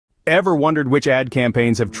Ever wondered which ad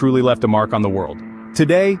campaigns have truly left a mark on the world?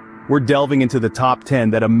 Today, we're delving into the top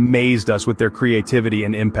 10 that amazed us with their creativity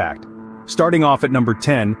and impact. Starting off at number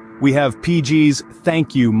 10, we have PG's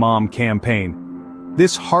Thank You Mom campaign.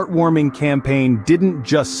 This heartwarming campaign didn't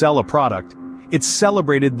just sell a product, it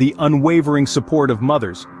celebrated the unwavering support of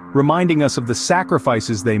mothers, reminding us of the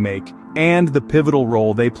sacrifices they make and the pivotal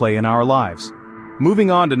role they play in our lives.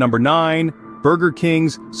 Moving on to number 9, Burger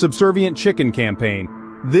King's Subservient Chicken campaign.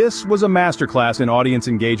 This was a masterclass in audience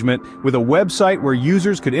engagement. With a website where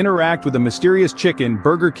users could interact with a mysterious chicken,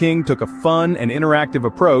 Burger King took a fun and interactive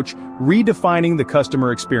approach, redefining the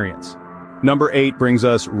customer experience. Number 8 brings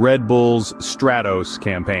us Red Bull's Stratos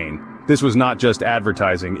campaign. This was not just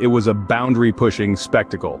advertising, it was a boundary-pushing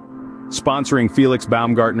spectacle. Sponsoring Felix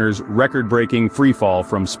Baumgartner's record-breaking freefall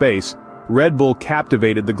from space, Red Bull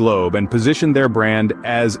captivated the globe and positioned their brand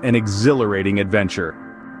as an exhilarating adventure.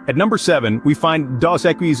 At number 7, we find Dos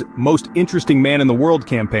Equis' Most Interesting Man in the World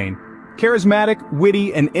campaign. Charismatic,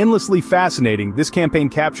 witty, and endlessly fascinating, this campaign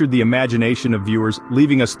captured the imagination of viewers,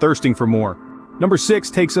 leaving us thirsting for more. Number 6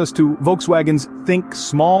 takes us to Volkswagen's Think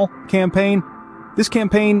Small campaign. This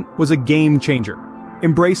campaign was a game changer,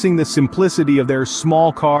 embracing the simplicity of their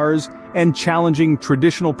small cars and challenging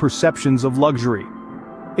traditional perceptions of luxury.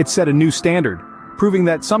 It set a new standard, proving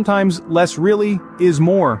that sometimes less really is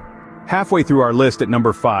more. Halfway through our list at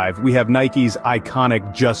number 5, we have Nike's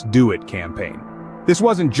iconic Just Do It campaign. This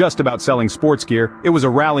wasn't just about selling sports gear, it was a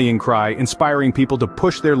rallying cry inspiring people to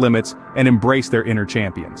push their limits and embrace their inner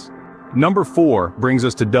champions. Number 4 brings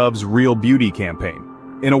us to Dove's Real Beauty campaign.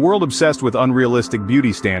 In a world obsessed with unrealistic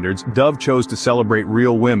beauty standards, Dove chose to celebrate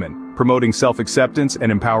real women, promoting self-acceptance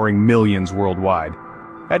and empowering millions worldwide.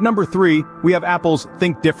 At number 3, we have Apple's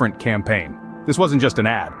Think Different campaign. This wasn't just an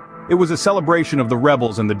ad. It was a celebration of the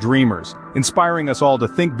rebels and the dreamers, inspiring us all to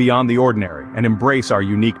think beyond the ordinary and embrace our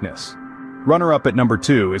uniqueness. Runner-up at number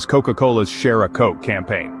 2 is Coca-Cola's Share a Coke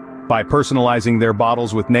campaign. By personalizing their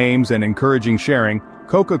bottles with names and encouraging sharing,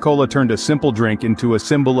 Coca-Cola turned a simple drink into a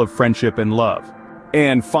symbol of friendship and love.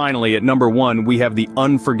 And finally, at number 1, we have the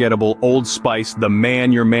unforgettable Old Spice The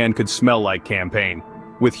Man Your Man Could Smell Like campaign.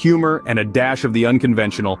 With humor and a dash of the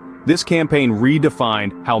unconventional, this campaign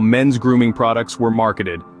redefined how men's grooming products were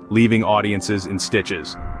marketed, leaving audiences in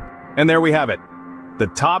stitches. And there we have it. The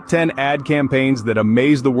top 10 ad campaigns that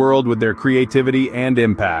amazed the world with their creativity and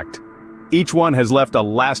impact. Each one has left a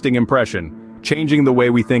lasting impression, changing the way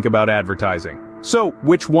we think about advertising. So,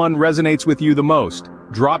 which one resonates with you the most?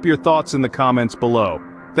 Drop your thoughts in the comments below.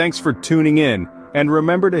 Thanks for tuning in, and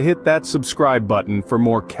remember to hit that subscribe button for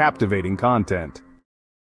more captivating content.